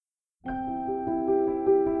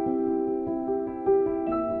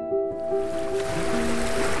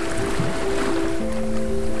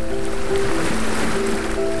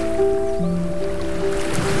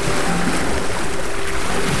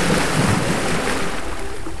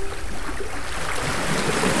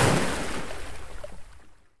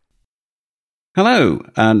Hello,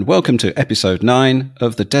 and welcome to episode 9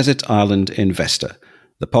 of The Desert Island Investor,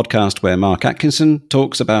 the podcast where Mark Atkinson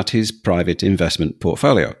talks about his private investment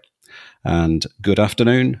portfolio. And good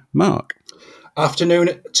afternoon, Mark.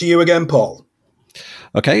 Afternoon to you again, Paul.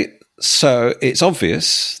 Okay, so it's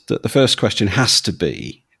obvious that the first question has to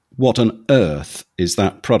be, what on earth is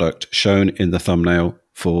that product shown in the thumbnail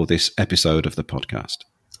for this episode of the podcast?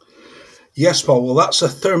 Yes, Paul, well, that's a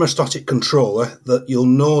thermostatic controller that you'll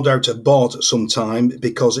no doubt have bought at some time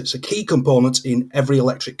because it's a key component in every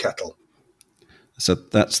electric kettle. So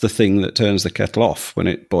that's the thing that turns the kettle off when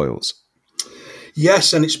it boils?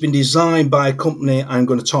 Yes, and it's been designed by a company I'm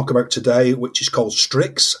going to talk about today, which is called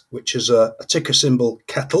STRIX, which is a ticker symbol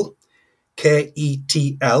KETL,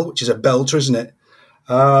 KETL, which is a belter, isn't it?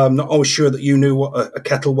 I'm not always sure that you knew what a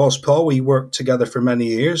kettle was, Paul. We worked together for many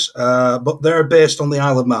years, but they're based on the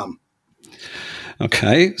Isle of Man.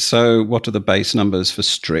 Okay, so what are the base numbers for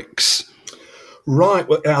STRIX? Right,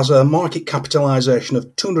 well, it has a market capitalisation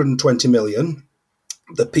of 220 million.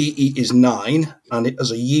 The PE is 9, and it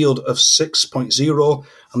has a yield of 6.0,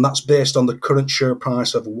 and that's based on the current share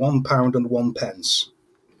price of £1.01.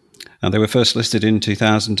 And they were first listed in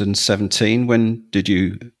 2017. When did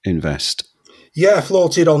you invest? Yeah,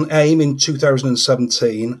 floated on AIM in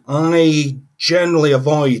 2017. I generally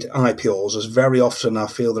avoid IPOs as very often I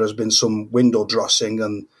feel there has been some window dressing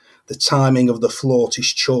and the timing of the float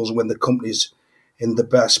is chosen when the company's in the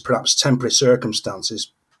best, perhaps temporary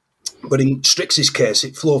circumstances. But in Strix's case,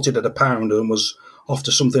 it floated at £1 and was off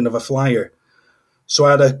to something of a flyer. So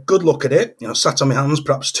I had a good look at it, sat on my hands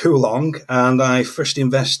perhaps too long, and I first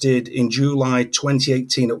invested in July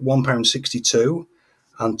 2018 at £1.62.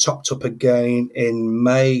 and topped up again in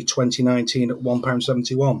May 2019 at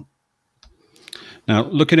 £1.71. Now,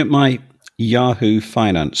 looking at my Yahoo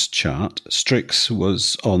Finance chart, Strix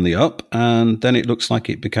was on the up, and then it looks like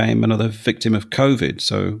it became another victim of COVID.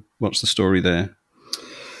 So what's the story there?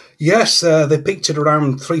 Yes, they peaked at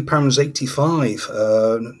around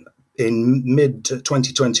 £3.85 in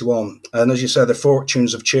mid-2021. And as you say, their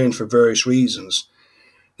fortunes have changed for various reasons.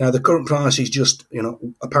 Now, the current price is just,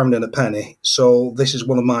 £1.01. So this is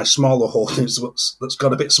one of my smaller holdings that's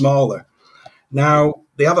got a bit smaller. Now,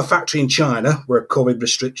 they have a factory in China where COVID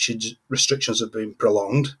restrictions have been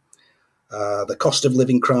prolonged. The cost of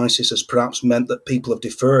living crisis has perhaps meant that people have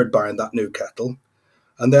deferred buying that new kettle.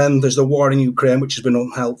 And then there's the war in Ukraine, which has been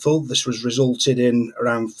unhelpful. This has resulted in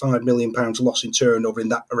around £5 million loss in turnover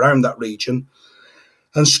around that region.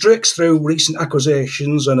 And Strix, through recent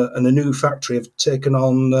acquisitions and a new factory, have taken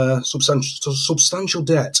on substantial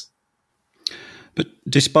debt. But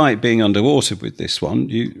despite being underwater with this one,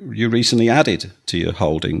 you recently added to your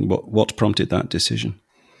holding. What prompted that decision?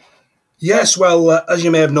 Yes, well, as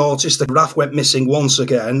you may have noticed, the graph went missing once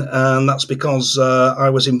again, and that's because I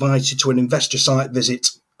was invited to an investor site visit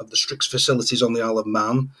of the Strix facilities on the Isle of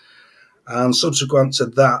Man. And subsequent to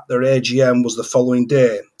that, their AGM was the following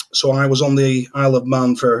day. So I was on the Isle of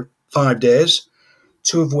Man for 5 days,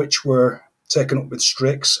 2 of which were taken up with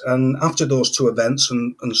Strix. And after those 2 events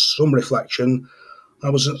and some reflection, I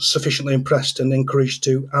was sufficiently impressed and encouraged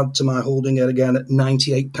to add to my holding again at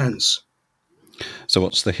 98p. So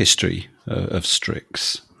what's the history of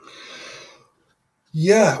Strix?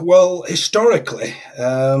 Yeah, well, historically,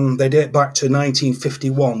 they date back to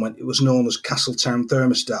 1951 when it was known as Castletown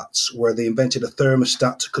thermostats, where they invented a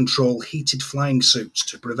thermostat to control heated flying suits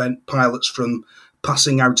to prevent pilots from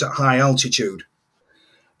passing out at high altitude.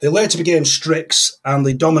 They later became Strix and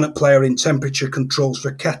the dominant player in temperature controls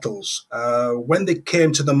for kettles. When they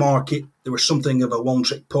came to the market, they were something of a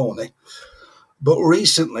one-trick pony. But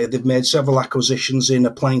recently, they've made several acquisitions in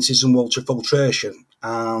appliances and water filtration,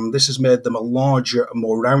 and this has made them a larger and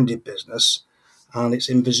more rounded business, and it's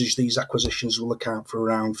envisaged these acquisitions will account for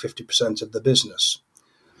around 50% of the business.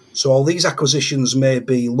 So all these acquisitions may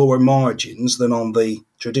be lower margins than on the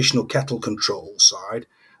traditional kettle control side.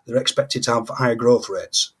 They're expected to have higher growth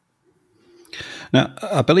rates. Now,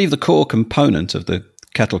 I believe the core component of the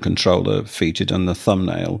kettle controller featured on the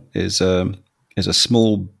thumbnail is a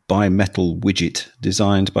small bimetal widget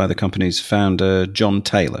designed by the company's founder, John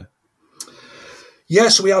Taylor.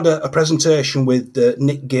 Yes, we had a presentation with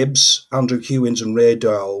Nick Gibbs, Andrew Hewins and Ray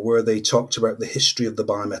Doyle, where they talked about the history of the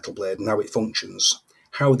bimetal blade and how it functions,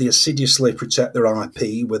 how they assiduously protect their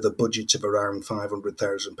IP with a budget of around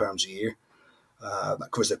 £500,000 a year. That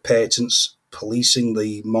covers their patents, policing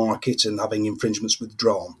the market and having infringements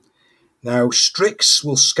withdrawn. Now, Strix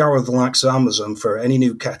will scour the likes of Amazon for any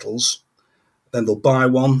new kettles. Then they'll buy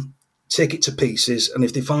one, take it to pieces, and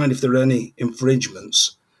if they find if there are any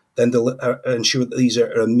infringements, then they'll ensure that these are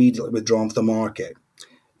immediately withdrawn from the market.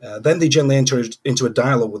 Then they generally enter into a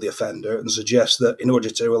dialogue with the offender and suggest that in order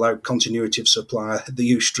to allow continuity of supply, they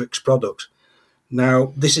use STRIX product.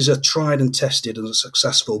 Now, this is a tried and tested and a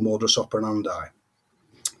successful modus operandi.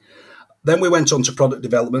 Then we went on to product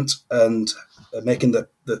development and making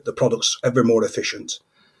the products ever more efficient.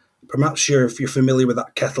 Perhaps if you're familiar with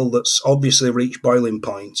that kettle that's obviously reached boiling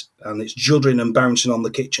point and it's juddering and bouncing on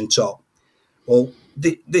the kitchen top. Well,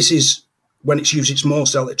 this is when it's used its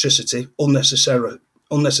most electricity unnecessarily,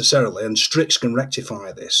 and STRIX can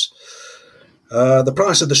rectify this. The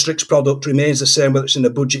price of the STRIX product remains the same whether it's in a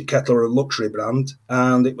budget kettle or a luxury brand,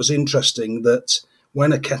 and it was interesting that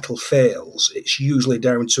when a kettle fails, it's usually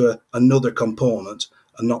down to another component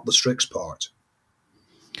and not the STRIX part.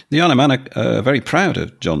 The Isle of Man are very proud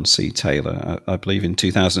of John C. Taylor. I believe in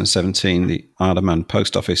 2017 the Isle of Man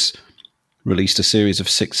Post Office released a series of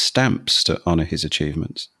 6 stamps to honour his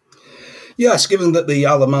achievements. Yes, given that the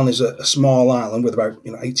Isle of Man is a small island with about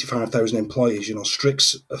 85,000 employees,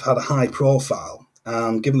 STRIX have had a high profile,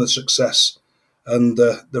 and given the success and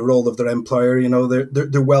the role of their employer,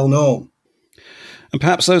 they're well known. And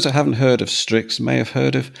perhaps those that haven't heard of STRIX may have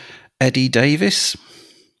heard of Eddie Davis.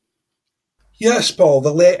 Yes, Paul,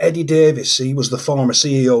 the late Eddie Davis. He was the former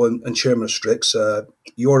CEO and chairman of STRIX.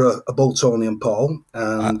 You're a Boltonian, Paul,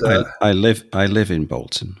 and I live in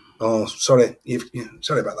Bolton. Oh, sorry.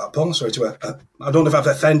 Sorry about that, Paul. Sorry I don't know if I've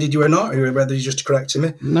offended you or not, or whether you're just correcting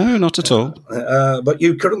me. No, not at all. But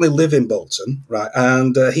you currently live in Bolton, right?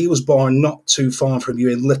 And he was born not too far from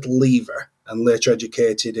you in Little Lever and later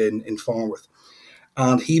educated in Farnworth.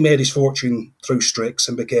 And he made his fortune through STRIX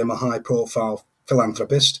and became a high-profile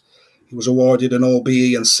philanthropist. He was awarded an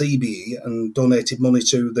OBE and CBE and donated money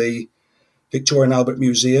to the Victoria and Albert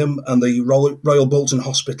Museum and the Royal Bolton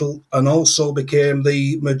Hospital, and also became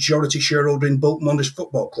the majority shareholder in Bolton Wanderers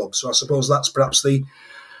Football Club. So I suppose that's perhaps the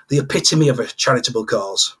epitome of a charitable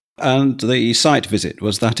cause. And the site visit,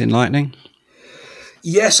 was that enlightening?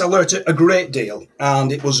 Yes, I learnt a great deal,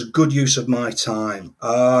 and it was a good use of my time.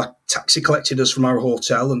 Taxi collected us from our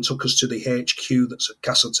hotel and took us to the HQ that's at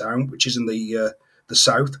Castletown, which is in the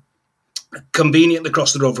south, conveniently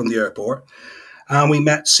across the road from the airport. And we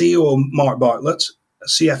met CEO Mark Bartlett,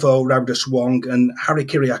 CFO Raudas Wong, and Harry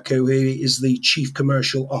Kiriakou, who is the Chief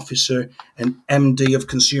Commercial Officer and MD of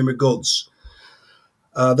Consumer Goods.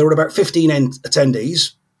 There were about 15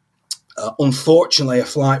 attendees. Unfortunately, a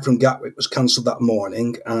flight from Gatwick was cancelled that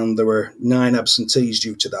morning, and there were 9 absentees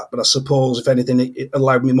due to that. But I suppose, if anything, it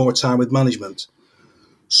allowed me more time with management.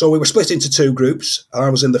 So we were split into 2 groups. I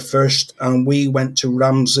was in the first, and we went to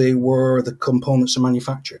Ramsey, where the components are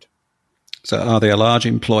manufactured. So are they a large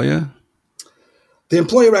employer? They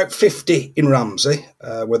employ about 50 in Ramsey,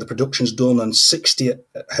 where the production's done, and 60 at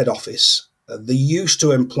head office. They used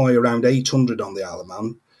to employ around 800 on the Isle of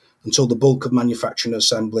Man until the bulk of manufacturing and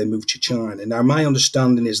assembly moved to China. Now, my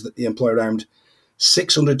understanding is that they employ around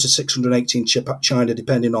 600 to 680 in China,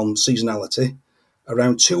 depending on seasonality,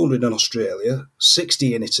 around 200 in Australia,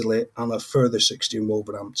 60 in Italy, and a further 60 in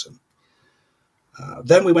Wolverhampton.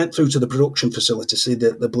 Then we went through to the production facility to see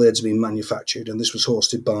the blades being manufactured, and this was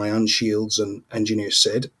hosted by Anne Shields and engineer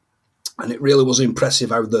Sid. And it really was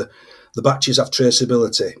impressive how the batches have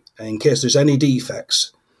traceability. In case there's any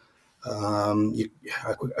defects,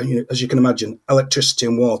 as you can imagine, electricity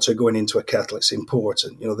and water going into a kettle, it's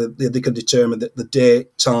important. They can determine the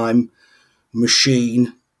date, time,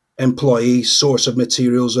 machine, employee, source of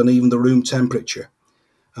materials, and even the room temperature.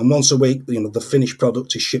 And once a week, the finished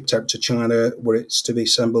product is shipped out to China, where it's to be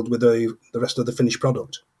assembled with the rest of the finished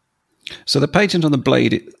product. So the patent on the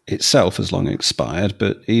blade itself has long expired,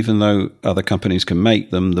 but even though other companies can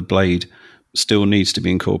make them, the blade still needs to be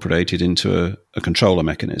incorporated into a controller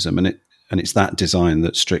mechanism, and it's that design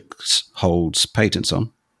that STRIX holds patents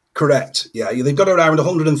on. Correct. Yeah, they've got around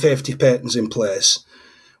 150 patents in place,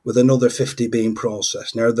 with another 50 being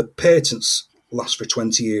processed. Now, the patents last for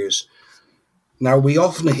 20 years. Now, we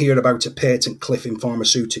often hear about a patent cliff in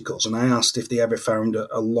pharmaceuticals, and I asked if they ever found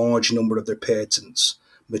a large number of their patents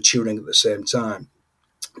maturing at the same time.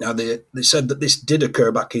 Now, they said that this did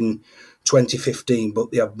occur back in 2015, but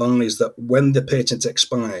they advised that when the patent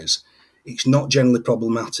expires, it's not generally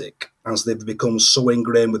problematic, as they've become so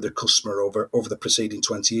ingrained with their customer over the preceding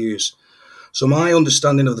 20 years. So my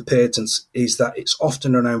understanding of the patents is that it's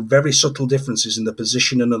often around very subtle differences in the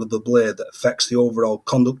positioning of the blade that affects the overall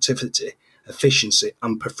conductivity, efficiency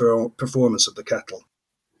and performance of the kettle.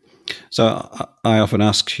 So I often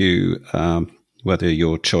ask you whether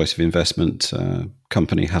your choice of investment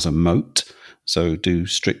company has a moat. So do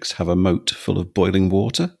STRIX have a moat full of boiling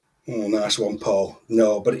water? Oh, nice one, Paul.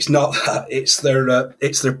 No, but it's not that. It's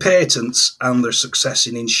their patents and their success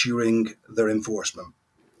in ensuring their enforcement.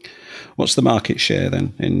 What's the market share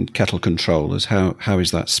then in kettle controllers? How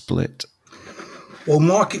is that split? Well,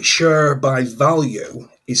 market share by value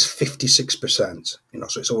is 56%,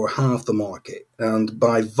 so it's over half the market. And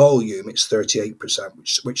by volume, it's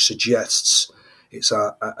 38%, which suggests it's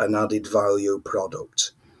an added value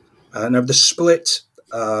product. Now, the split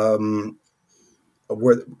around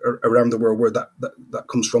the world where that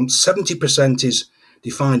comes from, 70% is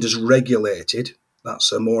defined as regulated.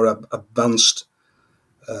 That's a more advanced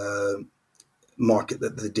market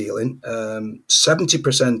that they deal in.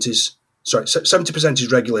 70% is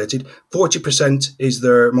regulated. 40% is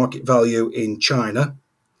their market value in China,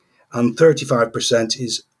 and 35%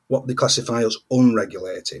 is what they classify as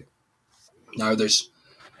unregulated. Now, there's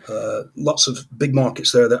lots of big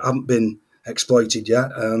markets there that haven't been exploited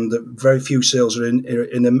yet, and very few sales are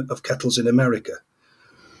of kettles in America.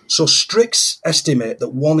 So STRIX estimate that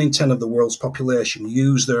 1 in 10 of the world's population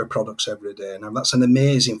use their products every day. Now, that's an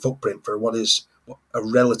amazing footprint for what is a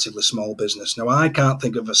relatively small business. Now, I can't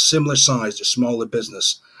think of a similar sized or smaller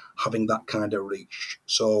business having that kind of reach.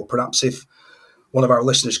 So perhaps if one of our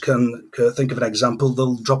listeners can think of an example,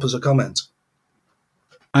 they'll drop us a comment.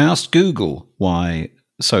 I asked Google why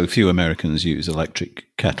so few Americans use electric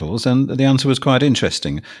kettles, and the answer was quite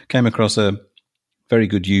interesting. Came across a very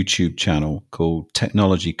good YouTube channel called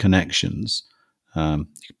Technology Connections. You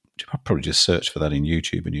could probably just search for that in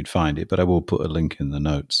YouTube and you'd find it, but I will put a link in the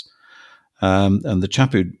notes. And the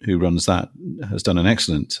chap who runs that has done an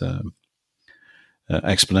excellent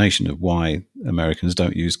explanation of why Americans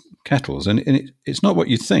don't use kettles. And it's not what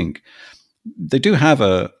you think. They do have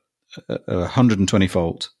a 120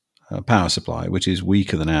 volt power supply, which is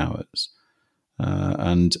weaker than ours.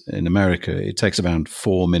 And in America, it takes around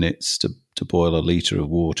 4 minutes to boil a litre of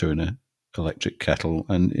water in an electric kettle.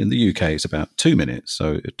 And in the UK, it's about 2 minutes,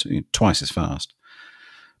 so twice as fast.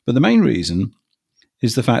 But the main reason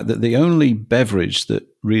is the fact that the only beverage that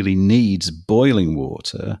really needs boiling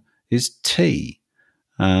water is tea.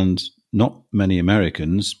 And not many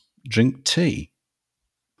Americans drink tea.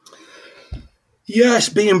 Yes,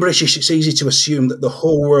 being British, it's easy to assume that the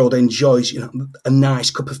whole world enjoys, a nice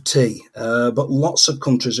cup of tea. But lots of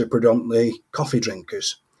countries are predominantly coffee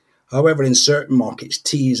drinkers. However, in certain markets,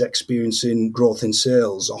 tea is experiencing growth in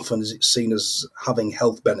sales, often as it's seen as having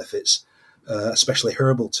health benefits, especially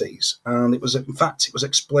herbal teas. And it was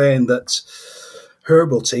explained that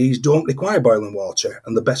herbal teas don't require boiling water,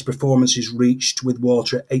 and the best performance is reached with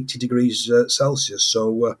water at 80 degrees Celsius.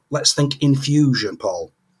 So let's think infusion,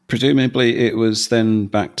 Paul. Presumably it was then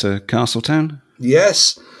back to Castletown?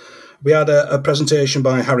 Yes. We had a presentation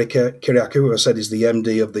by Harry Kiriakou, who I said is the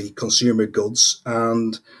MD of the consumer goods,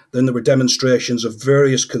 and then there were demonstrations of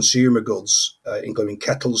various consumer goods, including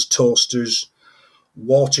kettles, toasters,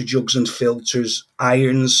 water jugs and filters,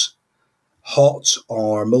 irons, hot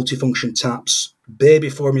or multifunction taps, baby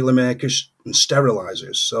formula makers, and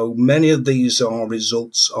sterilisers. So many of these are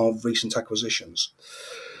results of recent acquisitions.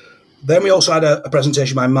 Then we also had a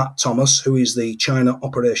presentation by Matt Thomas, who is the China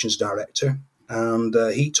Operations Director, and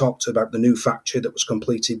he talked about the new factory that was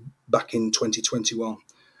completed back in 2021.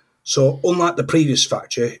 So unlike the previous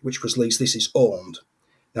factory, which was leased, this is owned.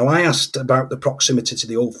 Now, I asked about the proximity to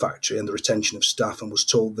the old factory and the retention of staff and was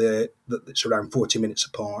told that it's around 40 minutes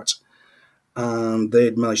apart, and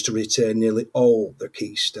they'd managed to retain nearly all their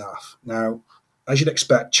key staff. Now, as you'd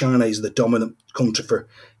expect, China is the dominant country for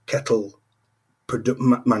kettle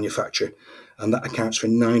manufacture, and that accounts for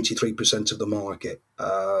 93% of the market.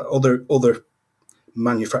 Other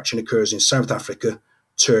manufacturing occurs in South Africa,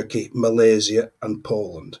 Turkey, Malaysia, and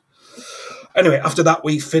Poland. Anyway, after that,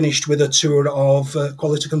 we finished with a tour of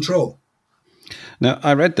quality control. Now,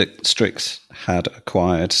 I read that STRIX had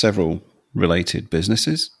acquired several related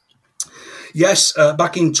businesses. Yes,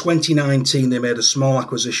 back in 2019, they made a small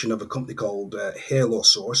acquisition of a company called Halo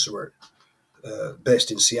Source, who are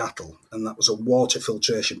based in Seattle, and that was a water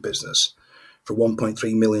filtration business for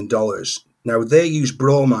 $1.3 million. Now, they use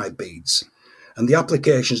bromide beads, and the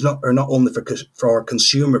applications are not only for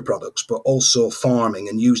consumer products, but also farming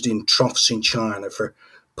and used in troughs in China for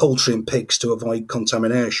poultry and pigs to avoid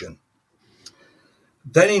contamination.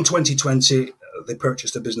 Then in 2020, they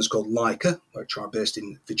purchased a business called Leica, which are based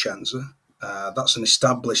in Vicenza. That's an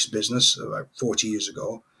established business about 40 years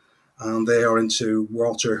ago, and they are into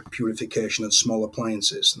water purification and small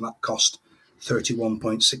appliances, and that cost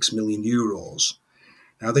 31.6 million euros.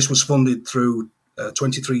 Now, this was funded through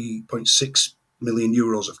 23.6 million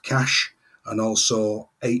euros of cash and also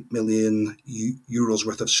 8 million euros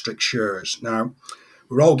worth of STRIX shares. Now,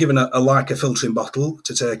 we're all given a Leica filtering bottle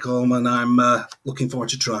to take home, and I'm looking forward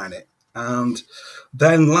to trying it. And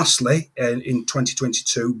then lastly, in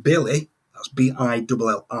 2022, Billy, That's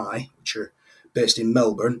BILLI, which are based in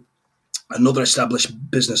Melbourne. Another established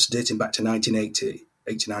business dating back to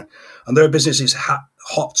 1989. And their business is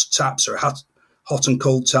hot taps, or hot and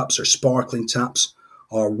cold taps, or sparkling taps,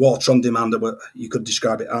 or water on demand, what you could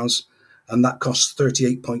describe it as. And that costs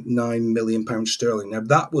 £38.9 million sterling. Now,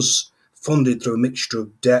 that was funded through a mixture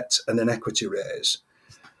of debt and an equity raise.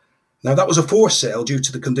 Now, that was a forced sale due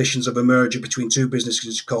to the conditions of a merger between two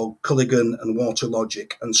businesses called Culligan and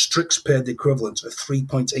Waterlogic, and STRIX paid the equivalent of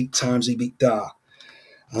 3.8 times EBITDA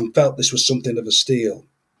and felt this was something of a steal.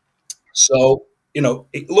 So,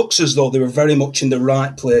 it looks as though they were very much in the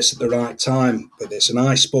right place at the right time with this. And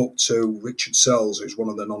I spoke to Richard Sells, who's one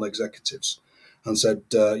of the non-executives, and said,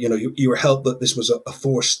 you were helped that this was a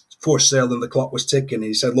forced sale and the clock was ticking. And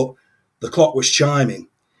he said, look, the clock was chiming.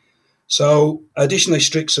 So, additionally,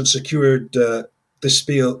 STRIX have secured this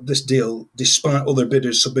deal despite other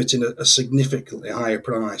bidders submitting a significantly higher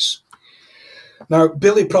price. Now,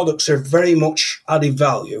 Billy products are very much added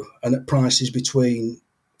value and at prices between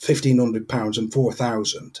 £1,500 and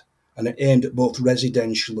 £4,000, and are aimed at both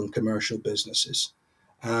residential and commercial businesses.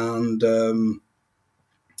 And in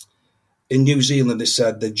New Zealand, they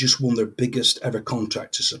said they just won their biggest ever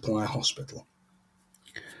contract to supply a hospital.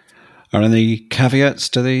 Are any caveats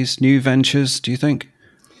to these new ventures, do you think?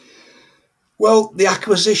 Well, the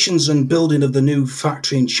acquisitions and building of the new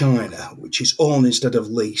factory in China, which is owned instead of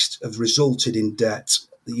leased, have resulted in debt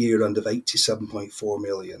at the year end of $87.4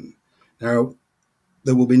 million. Now,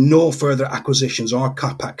 there will be no further acquisitions or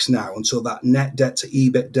capex now until that net debt to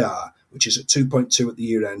EBITDA, which is at 2.2 at the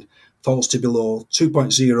year end, falls to below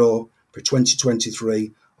 2.0 for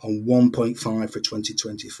 2023 and 1.5 for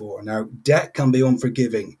 2024. Now, debt can be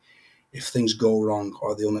unforgiving if things go wrong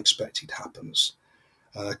or the unexpected happens.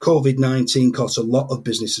 COVID-19 caught a lot of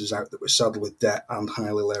businesses out that were saddled with debt and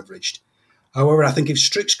highly leveraged. However, I think if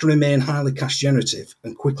STRIX can remain highly cash generative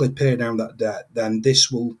and quickly pay down that debt, then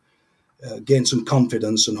this will gain some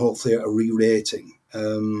confidence and hopefully a re-rating.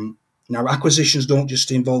 Now, acquisitions don't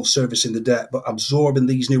just involve servicing the debt, but absorbing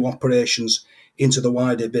these new operations into the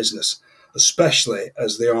wider business, especially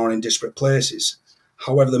as they are in disparate places.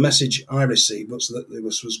 However, the message I received was that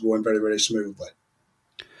this was going very, very smoothly.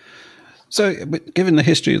 So, given the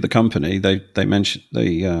history of the company, they mentioned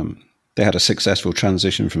they had a successful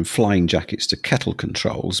transition from flying jackets to kettle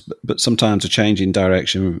controls, but sometimes a change in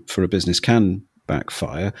direction for a business can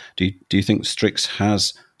backfire. Do you think STRIX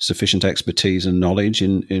has sufficient expertise and knowledge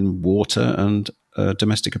in water and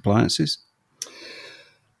domestic appliances?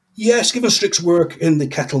 Yes, given STRIX work in the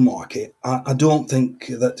kettle market, I don't think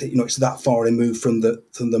that it's that far removed from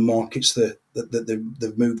the markets that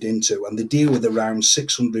they've moved into, and they deal with around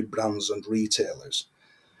 600 brands and retailers.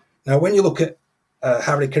 Now, when you look at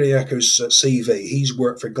Harry Kiriako's CV, he's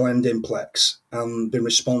worked for Glendimplex and been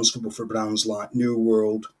responsible for brands like New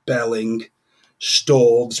World, Belling,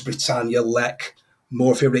 Stoves, Britannia, Leck,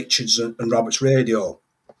 Morphy Richards, and Roberts Radio.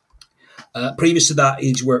 Previous to that,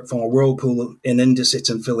 he's worked for Whirlpool in Indesit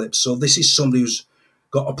and Philips. So this is somebody who's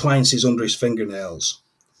got appliances under his fingernails.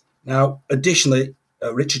 Now, additionally,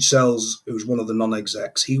 Richard Sells, who's one of the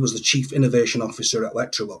non-execs, he was the Chief Innovation Officer at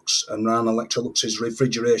Electrolux and ran Electrolux's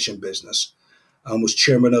refrigeration business and was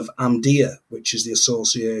chairman of AMDIA, which is the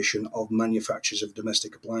Association of Manufacturers of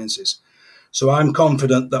Domestic Appliances. So I'm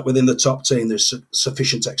confident that within the top team, there's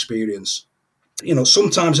sufficient experience.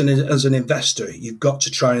 Sometimes as an investor, you've got to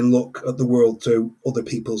try and look at the world through other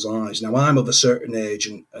people's eyes. Now, I'm of a certain age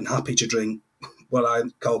and happy to drink what I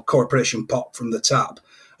call corporation pop from the tap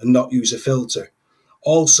and not use a filter.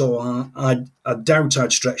 Also, I doubt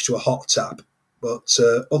I'd stretch to a hot tap, but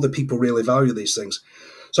other people really value these things.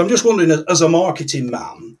 So I'm just wondering, as a marketing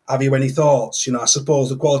man, have you any thoughts? I suppose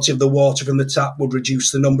the quality of the water from the tap would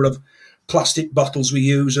reduce the number of plastic bottles we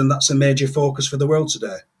use, and that's a major focus for the world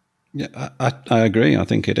today. Yeah, I agree. I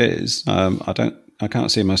think it is. I can't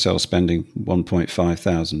see myself spending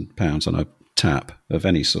 £1,500 on a tap of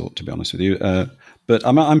any sort, to be honest with you. But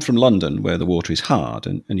I'm from London, where the water is hard,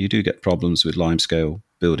 and you do get problems with limescale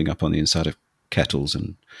building up on the inside of kettles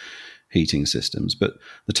and heating systems. But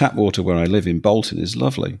the tap water where I live in Bolton is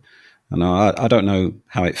lovely. And I don't know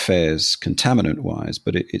how it fares contaminant-wise,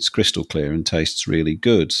 but it's crystal clear and tastes really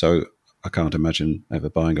good. So I can't imagine ever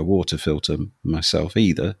buying a water filter myself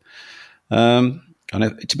either. And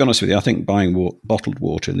to be honest with you, I think buying bottled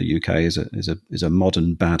water in the UK is a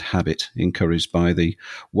modern bad habit encouraged by the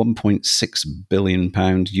 £1.6 billion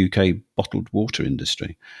UK bottled water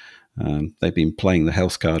industry. They've been playing the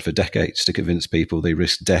health card for decades to convince people they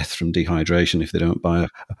risk death from dehydration if they don't buy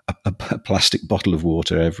a plastic bottle of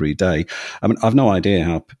water every day. I mean, I've no idea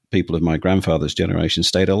how people of my grandfather's generation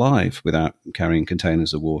stayed alive without carrying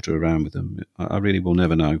containers of water around with them. I really will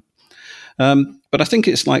never know. But I think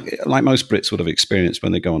it's like most Brits would have experienced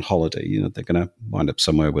when they go on holiday. You know, they're going to wind up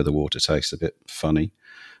somewhere where the water tastes a bit funny.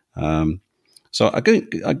 So I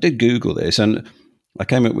did Google this, and I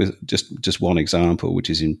came up with just one example, which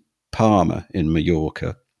is in Palma in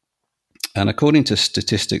Mallorca. And according to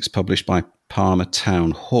statistics published by Palma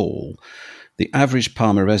Town Hall, the average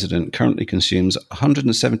Palma resident currently consumes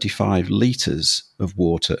 175 litres of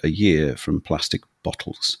water a year from plastic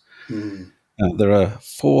bottles. There are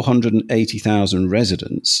 480,000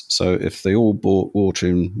 residents, so if they all bought water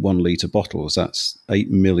in 1 litre bottles, that's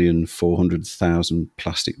 8,400,000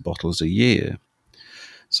 plastic bottles a year.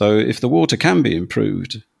 So if the water can be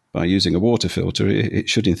improved by using a water filter, it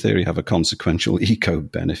should in theory have a consequential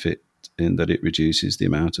eco-benefit in that it reduces the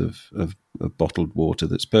amount of bottled water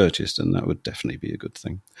that's purchased, and that would definitely be a good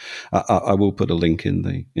thing. I will put a link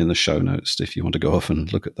in the show notes if you want to go off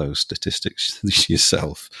and look at those statistics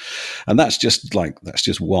yourself. And that's just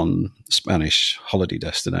one Spanish holiday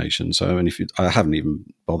destination. So, and I haven't even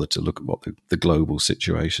bothered to look at what the global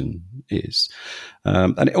situation is,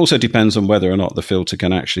 and it also depends on whether or not the filter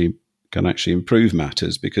can actually improve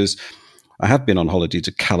matters, because I have been on holiday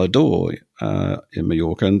to Calador in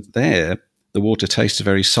Mallorca, and there the water tastes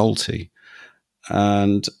very salty.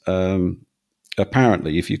 And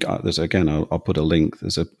apparently, I'll put a link.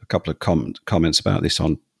 There's a couple of comments about this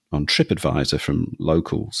on TripAdvisor from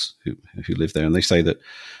locals who live there, and they say that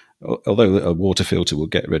although a water filter will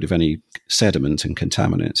get rid of any sediment and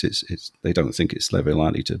contaminants, they don't think it's very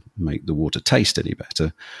likely to make the water taste any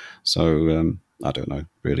better. So I don't know,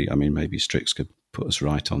 really. I mean, maybe STRIX could put us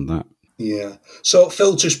right on that. Yeah. So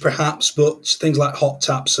filters perhaps, but things like hot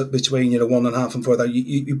taps at between 1.5 and 4,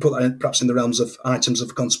 you put that perhaps in the realms of items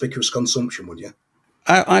of conspicuous consumption, would you?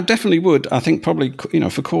 I definitely would. I think probably,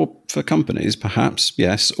 for companies, perhaps,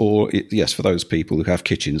 yes, or yes, for those people who have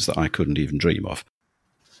kitchens that I couldn't even dream of.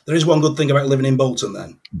 There is one good thing about living in Bolton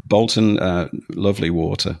then. Bolton, lovely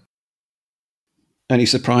water. Any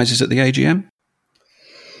surprises at the AGM?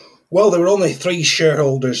 Well, there were only 3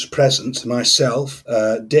 shareholders present, myself,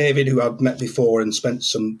 David, who I'd met before and spent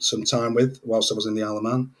some time with whilst I was in the Isle of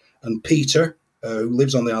Man, and Peter, who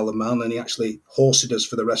lives on the Isle of Man, and he actually hosted us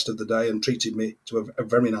for the rest of the day and treated me to a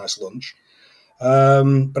very nice lunch.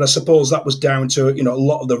 But I suppose that was down to a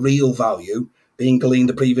lot of the real value being gleaned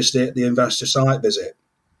the previous day at the investor site visit.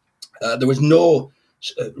 There was no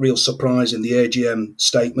real surprise in the AGM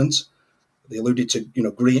statement. They alluded to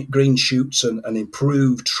green shoots and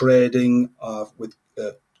improved trading with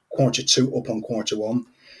Q2 up on Q1,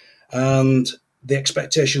 and the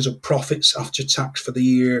expectations of profits after tax for the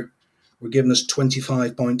year were given as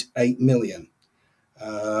 25.8 million.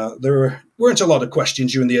 There weren't a lot of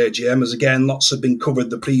questions during the AGM, as again lots had been covered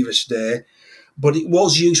the previous day, but it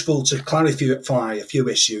was useful to clarify a few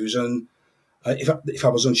issues, and if I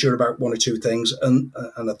was unsure about 1 or 2 things, and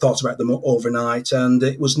I thought about them overnight, and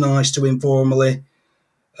it was nice to informally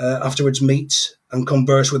afterwards meet and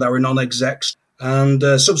converse with our non-execs. And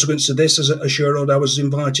subsequent to this, as a shareholder, I was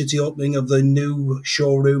invited to the opening of the new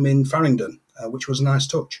showroom in Farringdon, which was a nice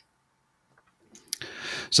touch.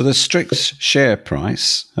 So the STRIX share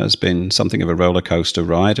price has been something of a roller coaster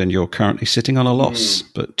ride, and you're currently sitting on a loss,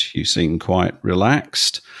 but you seem quite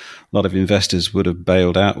relaxed. A lot of investors would have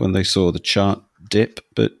bailed out when they saw the chart dip,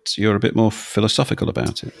 but you're a bit more philosophical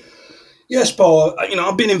about it. Yes, Paul.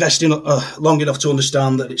 I've been investing long enough to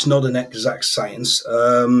understand that it's not an exact science.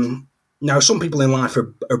 Now, some people in life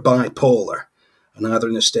are bipolar and either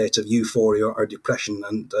in a state of euphoria or depression,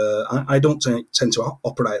 and I don't tend to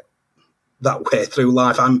operate that way through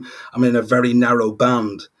life. I'm in a very narrow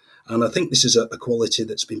band, and I think this is a quality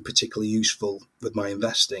that's been particularly useful with my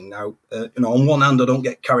investing. Now, on one hand, I don't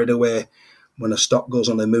get carried away when a stock goes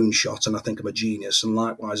on a moonshot and I think I'm a genius, and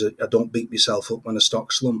likewise, I don't beat myself up when a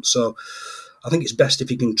stock slumps. So I think it's best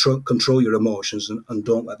if you can control your emotions and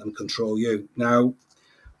don't let them control you. Now,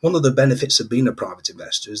 one of the benefits of being a private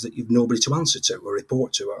investor is that you've nobody to answer to or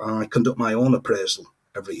report to. I conduct my own appraisal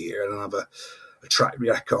every year, and I have a track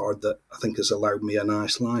record that I think has allowed me a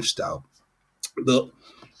nice lifestyle. But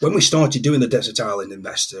when we started doing the Desert Island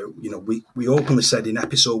Investor, we openly said in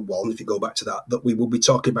episode 1, if you go back to that we will be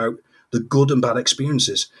talking about the good and bad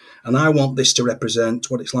experiences. And I want this to represent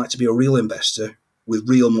what it's like to be a real investor with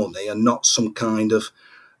real money and not some kind of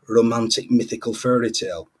romantic, mythical fairy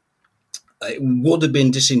tale. It would have been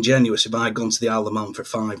disingenuous if I had gone to the Isle of Man for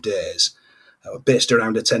 5 days based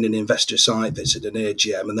around attending an investor site visit, an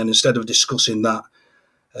AGM, and then instead of discussing that,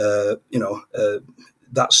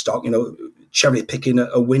 that stock, cherry picking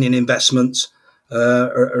a winning investment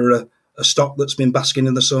or a stock that's been basking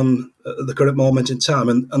in the sun at the current moment in time,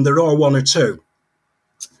 and there are one or two.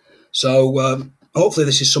 So hopefully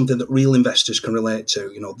this is something that real investors can relate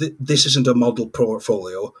to. This isn't a model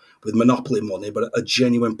portfolio with monopoly money, but a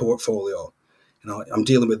genuine portfolio. I'm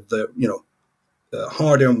dealing with the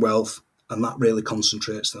hard-earned wealth, and that really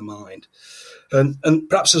concentrates the mind. And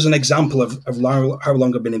perhaps as an example of how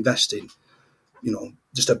long I've been investing,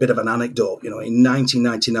 just a bit of an anecdote. In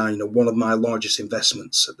 1999, one of my largest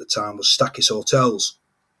investments at the time was Stackis Hotels.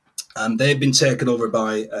 And they've been taken over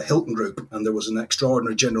by a Hilton Group, and there was an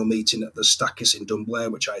extraordinary general meeting at the Stackis in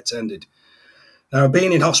Dunblane, which I attended. Now,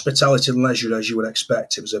 being in hospitality and leisure, as you would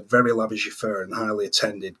expect, it was a very lavish affair and highly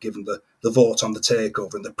attended, given the vote on the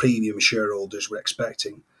takeover and the premium shareholders were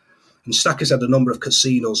expecting. And Stackis had a number of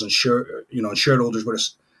casinos, and shareholders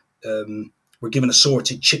were given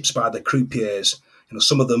assorted chips by the croupiers.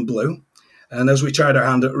 Some of them blue. And as we tried our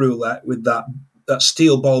hand at roulette with that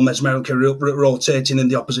steel ball mesmerically rotating in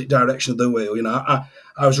the opposite direction of the wheel, I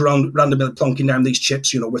was randomly plonking down these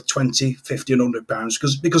chips, worth 20, 50 and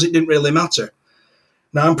 £100 because it didn't really matter.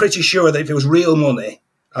 Now, I'm pretty sure that if it was real money,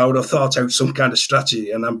 I would have thought out some kind of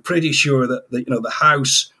strategy, and I'm pretty sure that the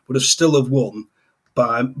house would have still have won,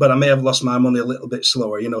 but I may have lost my money a little bit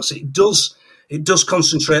slower. So it does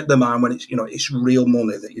concentrate the mind when it's real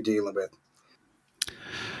money that you're dealing with.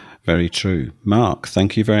 Very true. Mark,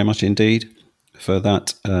 thank you very much indeed for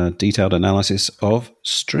that detailed analysis of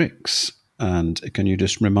STRIX. And can you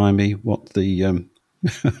just remind me what the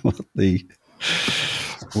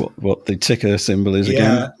what the ticker symbol is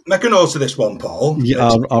again? Make a note of this one, Paul.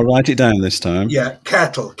 Yeah, I'll write it down this time. Yeah,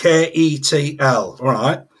 KETL, KETL. All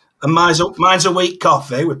right. And mine's a weak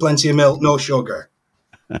coffee with plenty of milk, no sugar.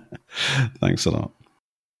 Thanks a lot.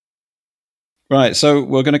 Right, so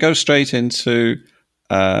we're going to go straight into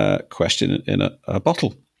a question in a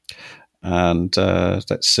bottle. And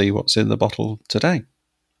let's see what's in the bottle today.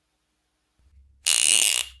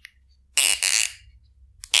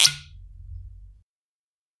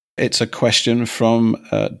 It's a question from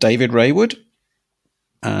David Raywood.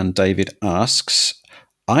 And David asks,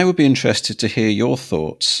 I would be interested to hear your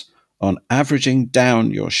thoughts on averaging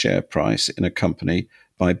down your share price in a company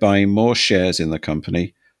by buying more shares in the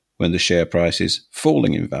company when the share price is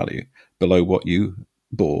falling in value below what you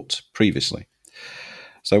bought previously.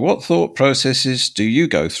 So what thought processes do you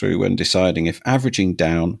go through when deciding if averaging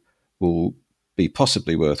down will be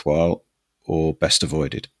possibly worthwhile or best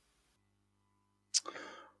avoided?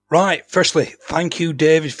 Right. Firstly, thank you,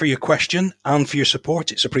 David, for your question and for your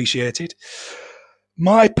support. It's appreciated.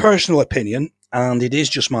 My personal opinion, and it is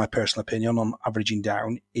just my personal opinion on averaging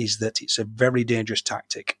down, is that it's a very dangerous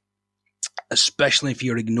tactic, especially if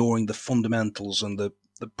you're ignoring the fundamentals and the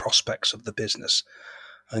prospects of the business,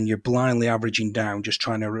 and you're blindly averaging down, just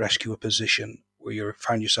trying to rescue a position where you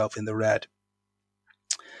find yourself in the red.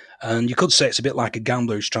 And you could say it's a bit like a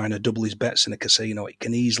gambler who's trying to double his bets in a casino. It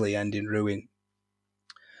can easily end in ruin.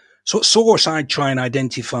 So at source, I'd try and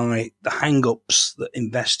identify the hang-ups that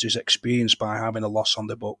investors experience by having a loss on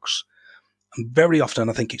their books. And very often,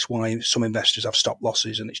 I think it's why some investors have stop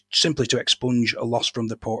losses, and it's simply to expunge a loss from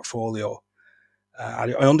the portfolio.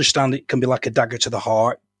 I understand it can be like a dagger to the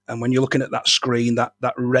heart, and when you're looking at that screen, that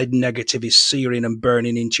red negative is searing and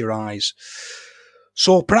burning into your eyes.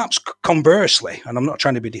 So perhaps conversely, and I'm not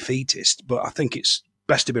trying to be defeatist, but I think it's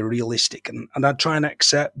best to be realistic, and I'd try and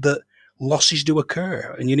accept that losses do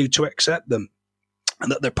occur, and you need to accept them,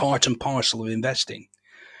 and that they're part and parcel of investing.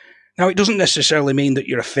 Now, it doesn't necessarily mean that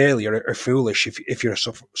you're a failure or foolish if you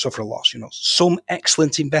suffer a loss. Some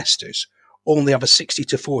excellent investors only have a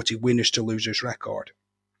 60-40 winners to losers record.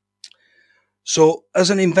 So, as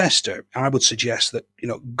an investor, I would suggest that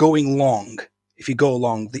going long. If you go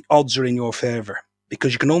long, the odds are in your favor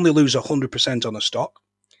because you can only lose 100% on a stock.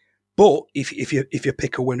 But if you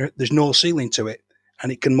pick a winner, there's no ceiling to it,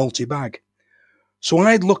 and it can multi-bag. So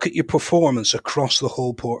I'd look at your performance across the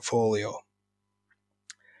whole portfolio.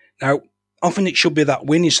 Now, often it should be that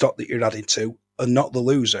winning stock that you're adding to and not the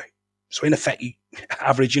loser. So in effect, you're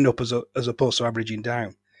averaging up as opposed to averaging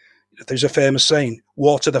down. There's a famous saying,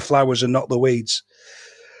 water the flowers and not the weeds.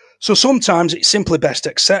 So sometimes it's simply best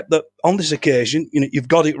to accept that on this occasion, you've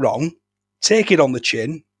got it wrong, take it on the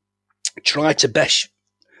chin, try to best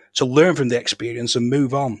to learn from the experience and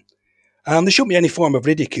move on. And there shouldn't be any form of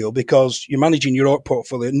ridicule because you're managing your own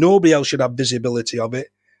portfolio. Nobody else should have visibility of it.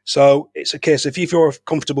 So it's a case of if you're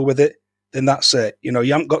comfortable with it, then that's it. You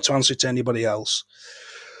haven't got to answer to anybody else.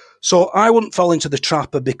 So I wouldn't fall into the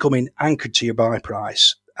trap of becoming anchored to your buy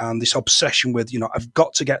price and this obsession with, I've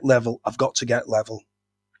got to get level.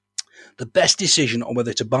 The best decision on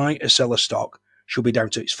whether to buy or sell a stock should be down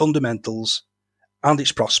to its fundamentals and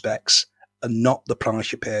its prospects and not the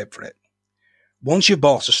price you paid for it. Once you've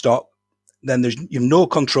bought a stock, then you've no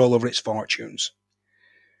control over its fortunes.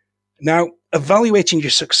 Now, evaluating your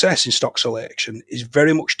success in stock selection is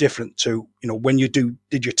very much different to, when you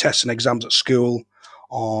did your tests and exams at school,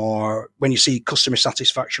 or when you see customer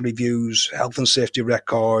satisfaction reviews, health and safety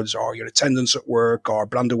records, or your attendance at work, or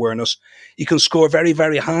brand awareness. You can score very,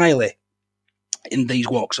 very highly in these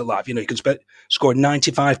walks of life. You can score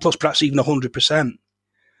 95 plus, perhaps even 100%.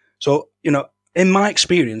 So, in my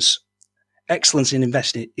experience, excellence in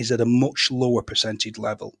investing is at a much lower percentage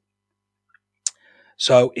level.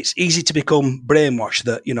 So it's easy to become brainwashed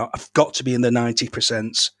that, I've got to be in the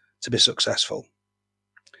 90% to be successful.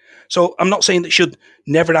 So I'm not saying that should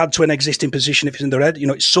never add to an existing position if it's in the red.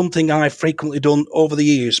 It's something I've frequently done over the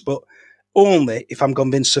years, but only if I'm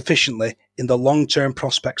convinced sufficiently in the long-term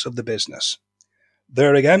prospects of the business.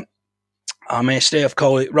 There again, I may stay have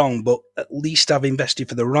called it wrong, but at least I've invested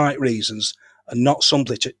for the right reasons and not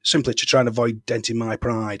simply to try and avoid denting my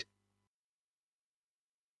pride.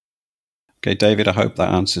 Okay, David, I hope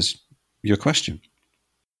that answers your question.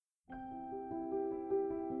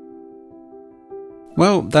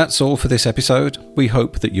 Well, that's all for this episode. We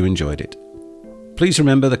hope that you enjoyed it. Please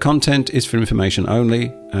remember the content is for information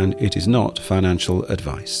only and it is not financial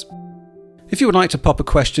advice. If you would like to pop a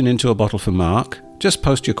question into a bottle for Mark, just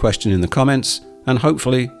post your question in the comments and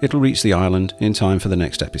hopefully it'll reach the island in time for the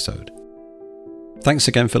next episode. Thanks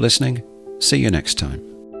again for listening. See you next time.